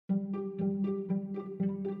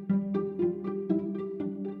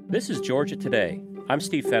This is Georgia Today. I'm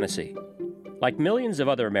Steve Fennessy. Like millions of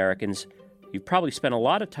other Americans, you've probably spent a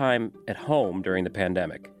lot of time at home during the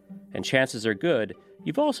pandemic. And chances are good,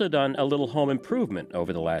 you've also done a little home improvement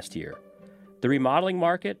over the last year. The remodeling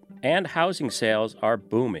market and housing sales are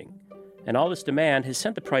booming. And all this demand has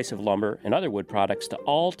sent the price of lumber and other wood products to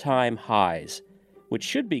all-time highs, which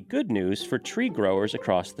should be good news for tree growers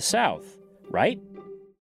across the South, right?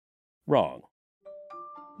 Wrong.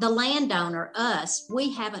 The landowner, us,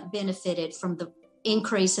 we haven't benefited from the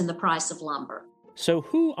increase in the price of lumber. So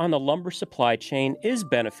who on the lumber supply chain is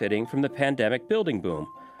benefiting from the pandemic building boom?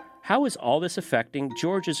 How is all this affecting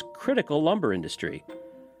Georgia's critical lumber industry?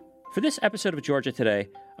 For this episode of Georgia Today,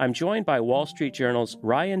 I'm joined by Wall Street Journal's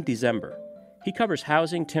Ryan December. He covers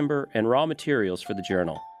housing, timber, and raw materials for the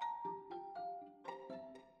Journal.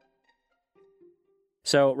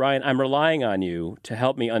 So, Ryan, I'm relying on you to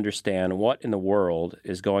help me understand what in the world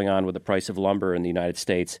is going on with the price of lumber in the United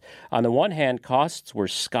States. On the one hand, costs were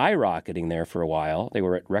skyrocketing there for a while. They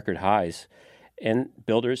were at record highs. And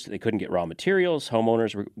builders, they couldn't get raw materials.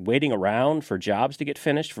 Homeowners were waiting around for jobs to get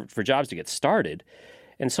finished, for jobs to get started.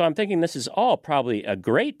 And so I'm thinking this is all probably a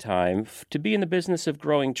great time to be in the business of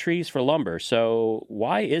growing trees for lumber. So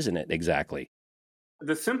why isn't it exactly?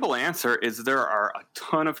 The simple answer is there are a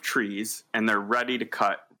ton of trees and they're ready to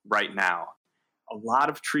cut right now. A lot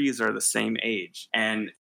of trees are the same age.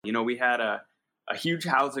 And, we had a huge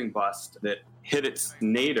housing bust that hit its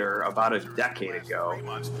nadir about a decade ago.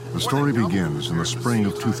 The story begins in the spring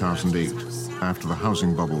of 2008, after the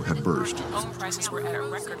housing bubble had burst. Home prices were at a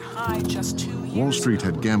record high just 2 years. Wall Street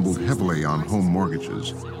had gambled heavily on home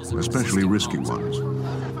mortgages, especially risky ones.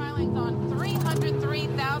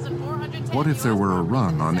 What if there were a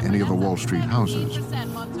run on any of the Wall Street houses?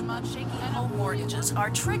 Home mortgages are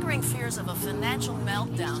triggering fears of a financial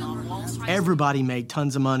meltdown on Wall Street. Everybody made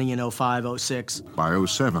tons of money in 05, 06. By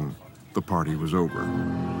 07, the party was over.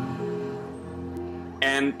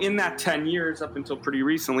 And in that 10 years, up until pretty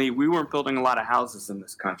recently, we weren't building a lot of houses in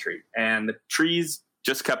this country. And the trees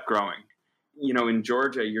just kept growing. In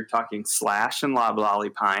Georgia, you're talking slash and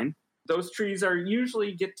loblolly pine. Those trees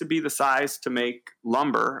usually get to be the size to make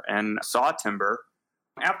lumber and saw timber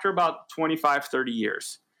after about 25, 30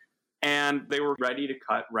 years. And they were ready to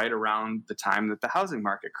cut right around the time that the housing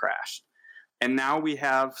market crashed. And now we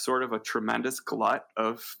have sort of a tremendous glut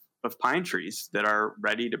of pine trees that are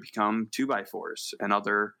ready to become 2x4s and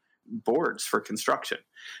other boards for construction.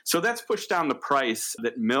 So that's pushed down the price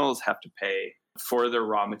that mills have to pay for their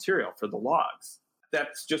raw material, for the logs.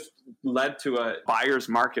 That's just led to a buyer's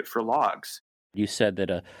market for logs. You said that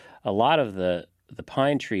a lot of the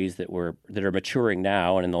pine trees that are maturing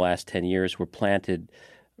now and in the last 10 years were planted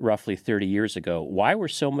roughly 30 years ago. Why were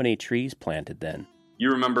so many trees planted then?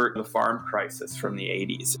 You remember the farm crisis from the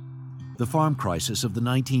 80s. The farm crisis of the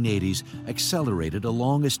 1980s accelerated a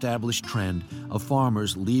long-established trend of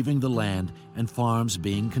farmers leaving the land and farms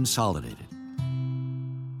being consolidated.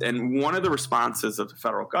 And one of the responses of the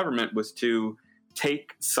federal government was to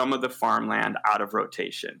take some of the farmland out of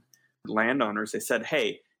rotation. Landowners, they said,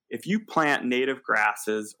 hey, if you plant native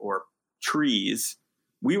grasses or trees,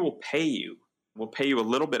 we will pay you. We'll pay you a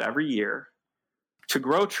little bit every year to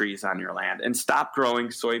grow trees on your land and stop growing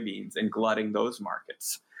soybeans and glutting those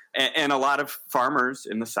markets. And a lot of farmers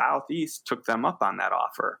in the Southeast took them up on that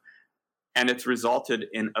offer. And it's resulted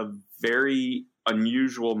in a very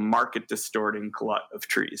unusual market-distorting glut of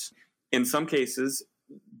trees. In some cases,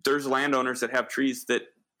 there's landowners that have trees that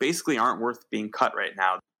basically aren't worth being cut right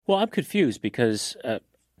now. Well, I'm confused because,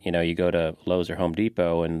 you go to Lowe's or Home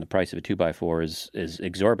Depot and the price of a 2x4 is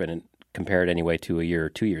exorbitant compared anyway to a year or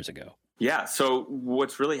 2 years ago. Yeah, so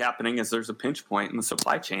what's really happening is there's a pinch point in the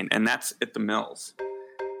supply chain, and that's at the mills.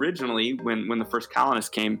 Originally, when the first colonists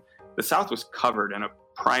came, the South was covered in a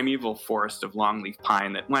primeval forest of longleaf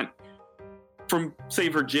pine that went from, say,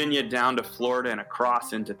 Virginia down to Florida and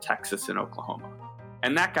across into Texas and Oklahoma.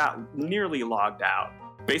 And that got nearly logged out,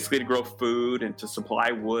 basically to grow food and to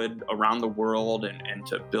supply wood around the world and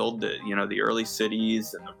to build the early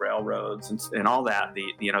cities and the railroads and all that.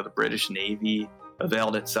 The British Navy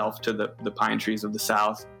availed itself to the pine trees of the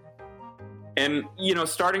South. And,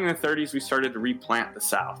 starting in the 30s, we started to replant the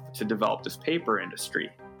South to develop this paper industry.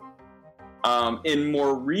 In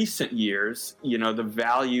more recent years, the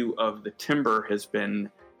value of the timber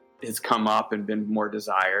has come up and been more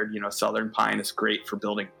desired. Southern pine is great for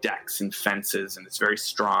building decks and fences, and it's very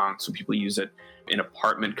strong. So people use it in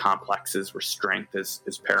apartment complexes where strength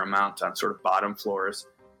is paramount on sort of bottom floors.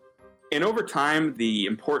 And over time, the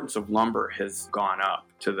importance of lumber has gone up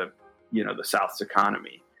to the South's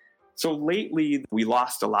economy. So lately, we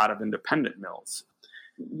lost a lot of independent mills.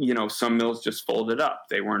 some mills just folded up.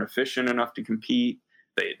 They weren't efficient enough to compete.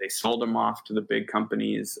 They sold them off to the big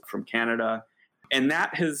companies from Canada. And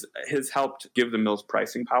that has helped give the mills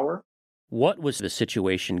pricing power. What was the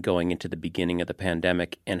situation going into the beginning of the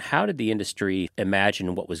pandemic, and how did the industry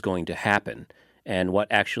imagine what was going to happen and what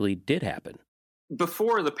actually did happen?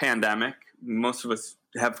 Before the pandemic, most of us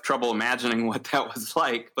have trouble imagining what that was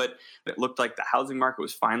like, but it looked like the housing market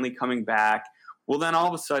was finally coming back. Well, then all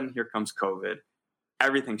of a sudden, here comes COVID.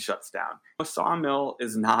 Everything shuts down. A sawmill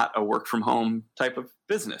is not a work from home type of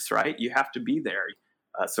business, right? You have to be there,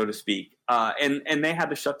 so to speak. And they had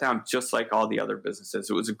to shut down just like all the other businesses.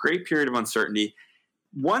 It was a great period of uncertainty.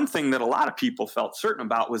 One thing that a lot of people felt certain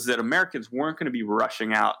about was that Americans weren't going to be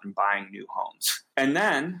rushing out and buying new homes. And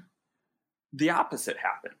then the opposite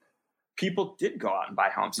happened. People did go out and buy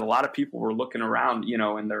homes. A lot of people were looking around,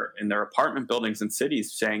 in their apartment buildings in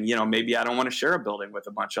cities saying, maybe I don't want to share a building with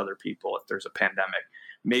a bunch of other people if there's a pandemic.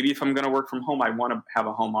 Maybe if I'm going to work from home, I want to have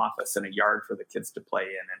a home office and a yard for the kids to play in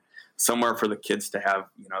and somewhere for the kids to have,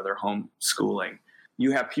 their home schooling.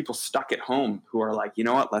 You have people stuck at home who are like,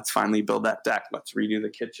 let's finally build that deck. Let's redo the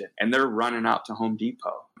kitchen. And they're running out to Home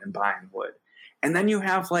Depot and buying wood. And then you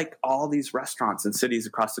have like all these restaurants in cities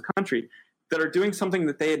across the country that are doing something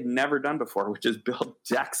that they had never done before, which is build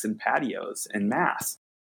decks and patios en masse.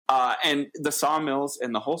 And the sawmills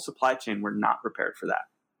and the whole supply chain were not prepared for that.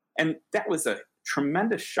 And that was a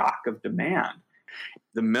tremendous shock of demand.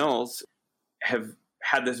 The mills have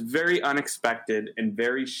had this very unexpected and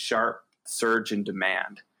very sharp surge in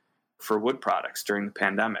demand for wood products during the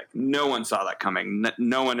pandemic. No one saw that coming.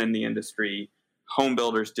 No one in the industry. Home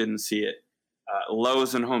builders didn't see it.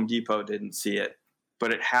 Lowe's and Home Depot didn't see it.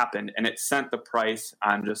 But it happened, and it sent the price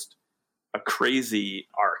on just a crazy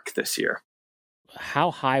arc this year. How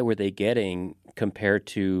high were they getting compared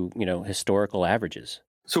to, historical averages?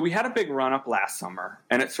 So we had a big run-up last summer,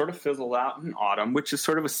 and it sort of fizzled out in autumn, which is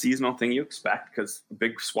sort of a seasonal thing you expect because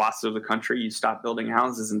big swaths of the country, you stop building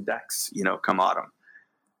houses and decks, come autumn.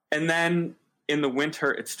 And then in the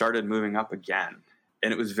winter, it started moving up again,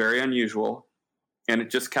 and it was very unusual, and it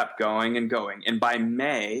just kept going and going. And by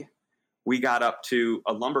May, we got up to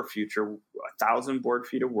a lumber future, 1,000 board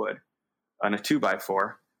feet of wood on a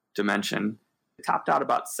 2x4 dimension. It topped out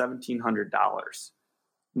about $1,700.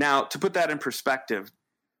 Now, to put that in perspective,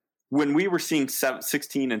 when we were seeing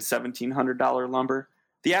 $1,600 and $1,700 lumber,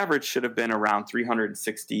 the average should have been around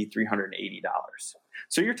 $360, $380.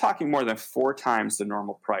 So you're talking more than 4 times the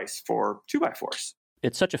normal price for 2x4s.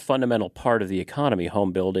 It's such a fundamental part of the economy,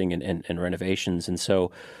 home building and renovations. And so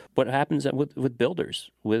what happens with builders,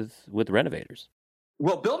 with renovators?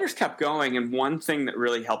 Well, builders kept going. And one thing that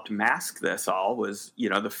really helped mask this all was,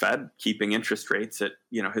 the Fed keeping interest rates at,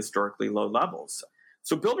 historically low levels.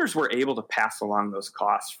 So builders were able to pass along those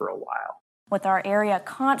costs for a while. With our area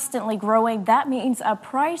constantly growing, that means a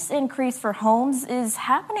price increase for homes is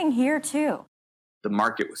happening here too. The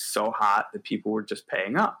market was so hot that people were just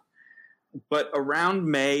paying up. But around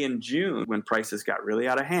May and June, when prices got really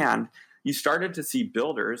out of hand, you started to see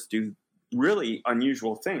builders do really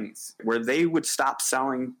unusual things where they would stop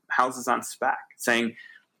selling houses on spec, saying,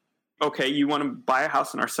 okay, you want to buy a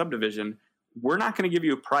house in our subdivision, we're not going to give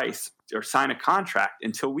you a price or sign a contract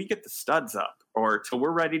until we get the studs up or till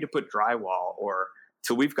we're ready to put drywall or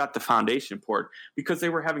till we've got the foundation poured, because they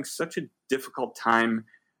were having such a difficult time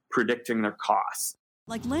predicting their costs.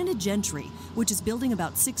 Like Landed Gentry, which is building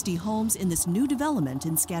about 60 homes in this new development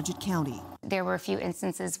in Skagit County. There were a few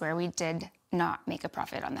instances where we did not make a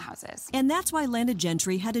profit on the houses. And that's why Landed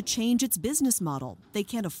Gentry had to change its business model. They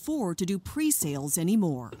can't afford to do pre-sales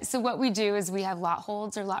anymore. So what we do is we have lot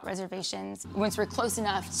holds or lot reservations. Once we're close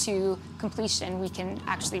enough to completion, we can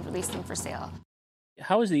actually release them for sale.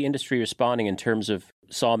 How is the industry responding in terms of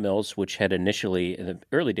sawmills, which had initially, in the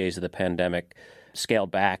early days of the pandemic,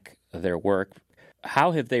 scaled back their work?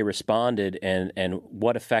 How have they responded, and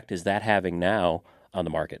what effect is that having now on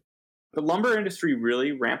the market? The lumber industry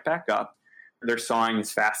really ramped back up. They're sawing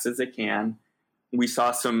as fast as they can. We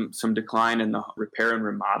saw some decline in the repair and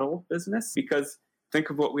remodel business because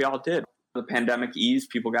think of what we all did. The pandemic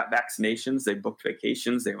eased, people got vaccinations, they booked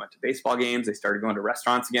vacations, they went to baseball games, they started going to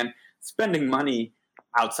restaurants again, spending money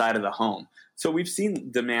outside of the home. So we've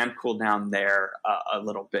seen demand cool down there a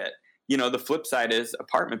little bit. The flip side is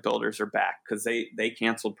apartment builders are back because they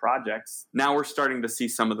canceled projects. Now we're starting to see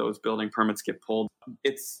some of those building permits get pulled.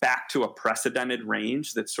 It's back to a precedented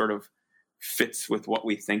range that sort of fits with what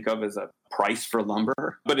we think of as a price for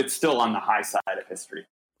lumber, but it's still on the high side of history.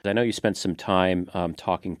 I know you spent some time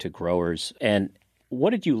talking to growers, and what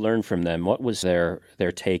did you learn from them? What was their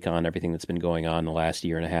take on everything that's been going on the last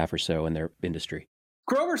year and a half or so in their industry?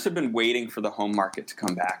 Growers have been waiting for the home market to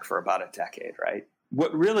come back for about a decade, right?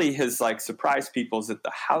 What really has surprised people is that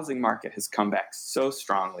the housing market has come back so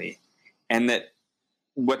strongly, and that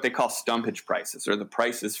what they call stumpage prices, or the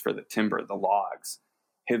prices for the timber, the logs,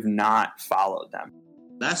 have not followed them.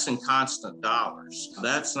 That's in constant dollars.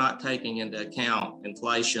 That's not taking into account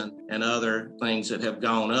inflation and other things that have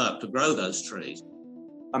gone up to grow those trees.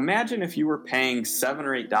 Imagine if you were paying $7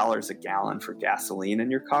 or $8 a gallon for gasoline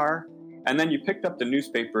in your car, and then you picked up the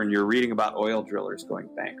newspaper and you're reading about oil drillers going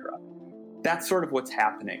bankrupt. That's sort of what's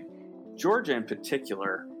happening. Georgia in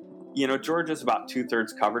particular, Georgia's about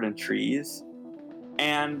 2/3 covered in trees,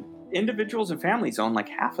 and individuals and families own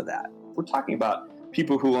half of that. We're talking about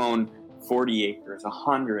people who own 40 acres,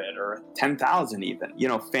 100, or 10,000 even,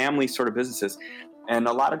 family sort of businesses. And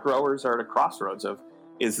a lot of growers are at a crossroads of,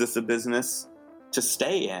 is this a business to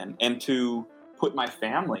stay in and to put my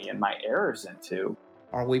family and my heirs into?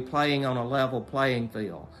 Are we playing on a level playing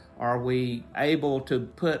field? Are we able to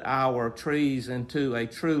put our trees into a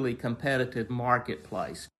truly competitive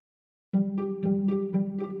marketplace?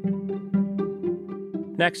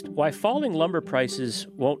 Next, why falling lumber prices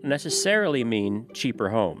won't necessarily mean cheaper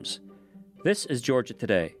homes. This is Georgia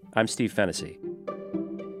Today. I'm Steve Fennessy.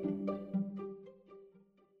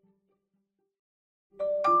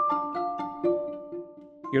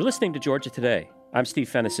 You're listening to Georgia Today. I'm Steve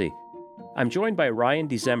Fennessy. I'm joined by Ryan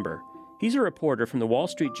December. He's a reporter from the Wall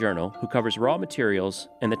Street Journal who covers raw materials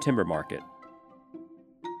and the timber market.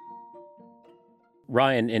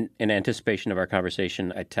 Ryan, in anticipation of our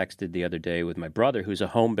conversation, I texted the other day with my brother, who's a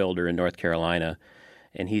home builder in North Carolina,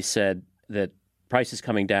 and he said that prices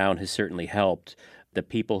coming down has certainly helped. The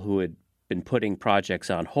people who had been putting projects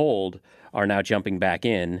on hold are now jumping back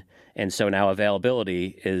in, and so now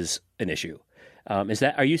availability is an issue.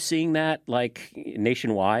 Are you seeing that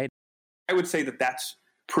nationwide? I would say that that's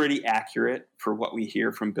pretty accurate for what we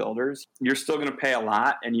hear from builders. You're still going to pay a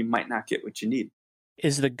lot, and you might not get what you need.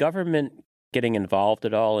 Is the government getting involved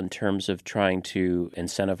at all in terms of trying to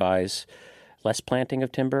incentivize less planting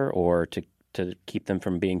of timber or to keep them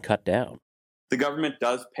from being cut down? The government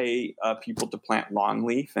does pay people to plant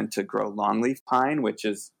longleaf and to grow longleaf pine, which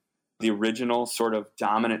is the original sort of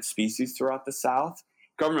dominant species throughout the South.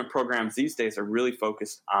 Government programs these days are really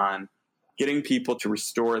focused on getting people to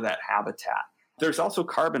restore that habitat. There's also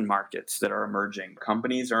carbon markets that are emerging.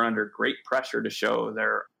 Companies are under great pressure to show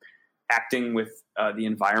they're acting with the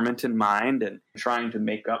environment in mind and trying to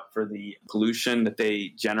make up for the pollution that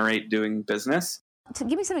they generate doing business. So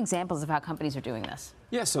give me some examples of how companies are doing this.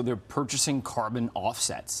 Yeah, so they're purchasing carbon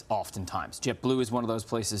offsets oftentimes. JetBlue is one of those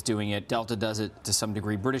places doing it. Delta does it to some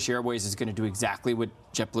degree. British Airways is going to do exactly what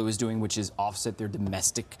JetBlue is doing, which is offset their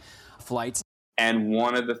domestic flights. And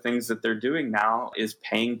one of the things that they're doing now is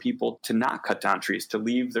paying people to not cut down trees, to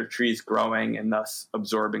leave their trees growing and thus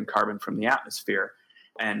absorbing carbon from the atmosphere.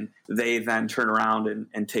 And they then turn around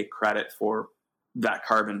and take credit for that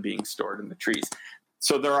carbon being stored in the trees.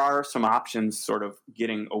 So there are some options sort of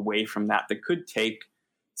getting away from that could take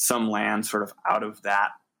some land sort of out of that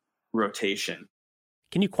rotation.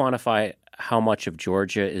 Can you quantify how much of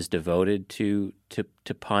Georgia is devoted to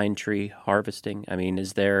pine tree harvesting? I mean,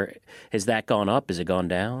 has that gone up? Has it gone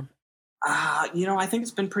down? I think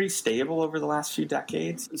it's been pretty stable over the last few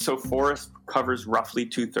decades. So forest covers roughly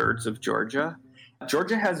 2/3 of Georgia.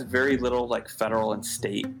 Georgia has very little federal and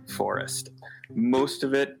state forest. Most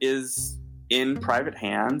of it is in private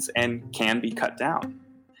hands and can be cut down.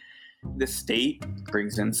 The state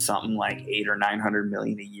brings in something like $800 or $900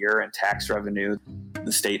 million a year in tax revenue.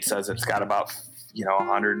 The state says it's got about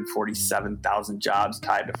 147,000 jobs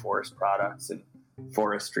tied to forest products and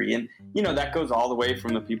forestry. And, that goes all the way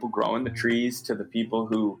from the people growing the trees to the people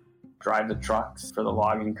who drive the trucks for the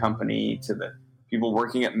logging company to the people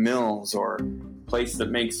working at mills or place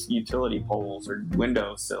that makes utility poles or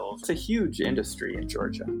windowsills. It's a huge industry in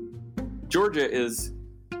Georgia. Georgia is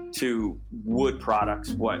to wood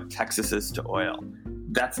products what Texas is to oil.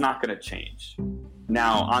 That's not going to change.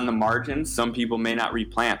 Now, on the margins, some people may not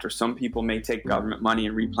replant, or some people may take government money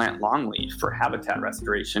and replant longleaf for habitat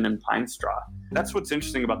restoration and pine straw. That's what's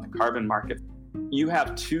interesting about the carbon market. You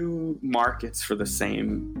have two markets for the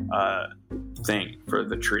same thing for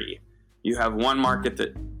the tree. You have one market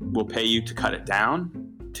that will pay you to cut it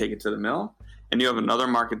down, take it to the mill, and you have another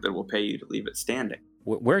market that will pay you to leave it standing.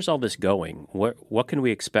 Where's all this going? What can we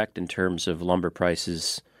expect in terms of lumber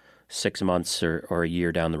prices 6 months or a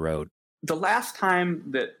year down the road? The last time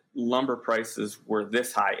that lumber prices were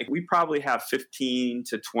this high, we probably have 15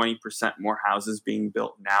 to 20% more houses being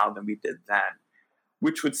built now than we did then,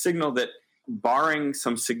 which would signal that barring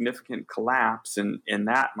some significant collapse in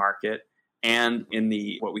that market, and in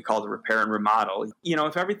the what we call the repair and remodel. You know,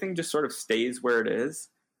 if everything just sort of stays where it is,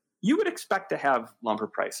 you would expect to have lumber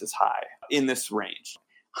prices high in this range.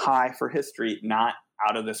 High for history, not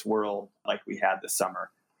out of this world like we had this summer.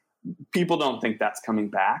 People don't think that's coming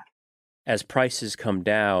back. As prices come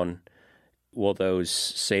down, will those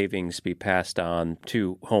savings be passed on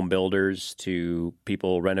to home builders, to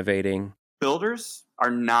people renovating? Builders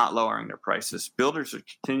are not lowering their prices. Builders are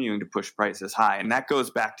continuing to push prices high. And that goes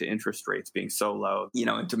back to interest rates being so low, you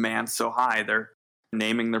know, and demand so high. They're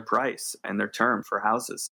naming their price and their term for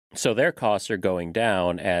houses. So their costs are going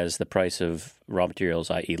down as the price of raw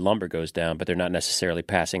materials, i.e. lumber, goes down, but they're not necessarily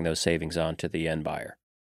passing those savings on to the end buyer.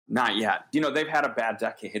 Not yet. You know, they've had a bad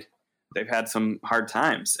decade. They've had some hard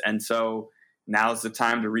times. And so now's the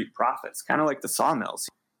time to reap profits, kind of like the sawmills.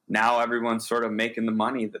 Now everyone's sort of making the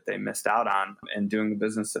money that they missed out on and doing the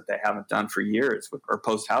business that they haven't done for years or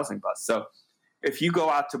post-housing bust. So if you go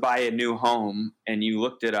out to buy a new home and you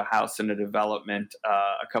looked at a house in a development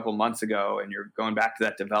a couple months ago and you're going back to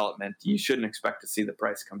that development, you shouldn't expect to see the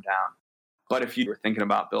price come down. But if you were thinking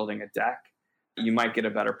about building a deck, you might get a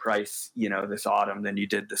better price, you know, this autumn than you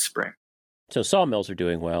did this spring. So sawmills are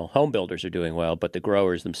doing well, home builders are doing well, but the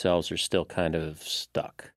growers themselves are still kind of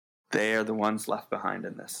stuck. They are the ones left behind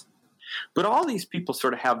in this. But all these people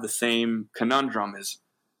sort of have the same conundrum is,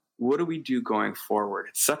 what do we do going forward?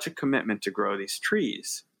 It's such a commitment to grow these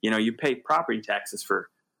trees. You know, you pay property taxes for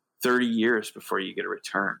 30 years before you get a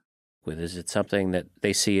return. Is it something that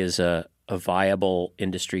they see as a viable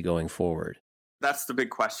industry going forward? That's the big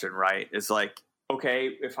question, right? Is like,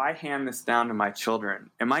 okay, if I hand this down to my children,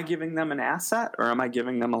 am I giving them an asset or am I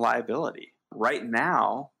giving them a liability? Right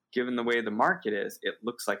now, given the way the market is, it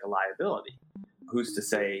looks like a liability. Who's to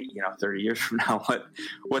say, 30 years from now,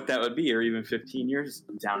 what that would be, or even 15 years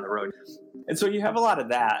down the road. And so you have a lot of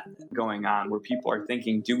that going on where people are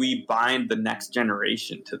thinking, do we bind the next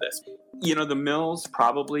generation to this? The mills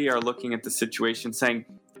probably are looking at the situation saying,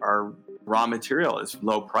 our raw material is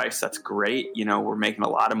low price. That's great. We're making a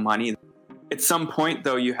lot of money. At some point,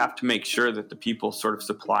 though, you have to make sure that the people sort of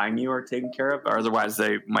supplying you are taken care of, or otherwise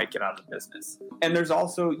they might get out of business. And there's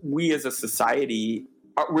also, we as a society,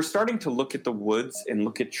 we're starting to look at the woods and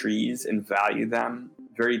look at trees and value them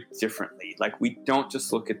very differently. Like, we don't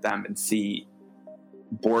just look at them and see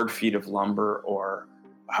board feet of lumber or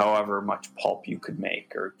however much pulp you could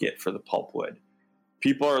make or get for the pulpwood.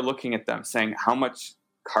 People are looking at them saying, how much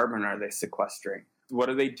carbon are they sequestering? What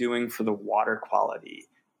are they doing for the water quality?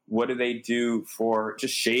 What do they do for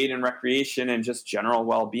just shade and recreation and just general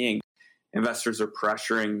well-being? Investors are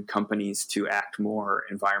pressuring companies to act more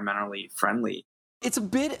environmentally friendly. It's a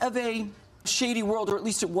bit of a shady world, or at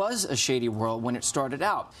least it was a shady world when it started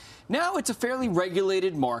out. Now it's a fairly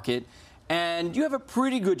regulated market, and you have a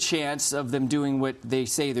pretty good chance of them doing what they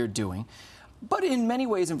say they're doing. But in many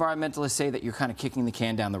ways, environmentalists say that you're kind of kicking the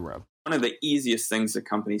can down the road. One of the easiest things that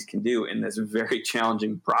companies can do in this very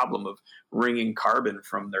challenging problem of wringing carbon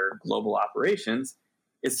from their global operations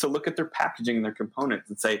is to look at their packaging and their components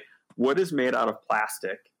and say, what is made out of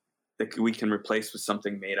plastic that we can replace with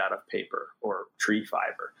something made out of paper or tree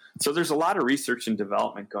fiber? So there's a lot of research and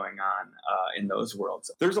development going on in those worlds.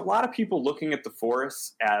 There's a lot of people looking at the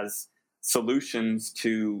forests as solutions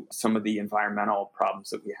to some of the environmental problems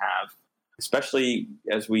that we have, especially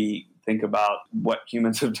as we think about what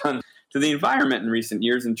humans have done to the environment in recent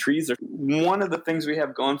years. And trees are one of the things we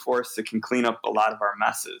have going for us that can clean up a lot of our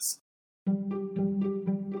messes.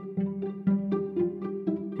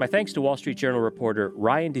 My thanks to Wall Street Journal reporter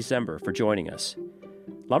Ryan December for joining us.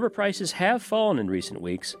 Lumber prices have fallen in recent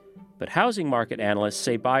weeks, but housing market analysts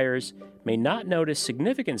say buyers may not notice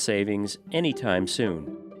significant savings anytime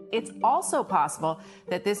soon. It's also possible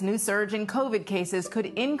that this new surge in COVID cases could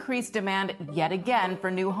increase demand yet again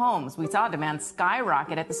for new homes. We saw demand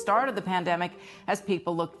skyrocket at the start of the pandemic as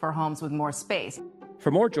people looked for homes with more space.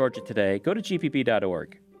 For more Georgia Today, go to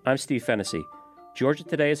gpb.org. I'm Steve Fennessy. Georgia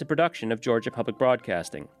Today is a production of Georgia Public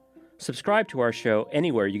Broadcasting. Subscribe to our show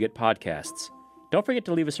anywhere you get podcasts. Don't forget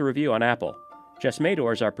to leave us a review on Apple. Jess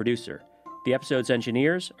Mador is our producer. The episode's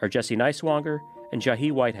engineers are Jesse Neiswanger and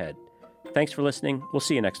Jahi Whitehead. Thanks for listening. We'll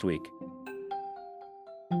see you next week.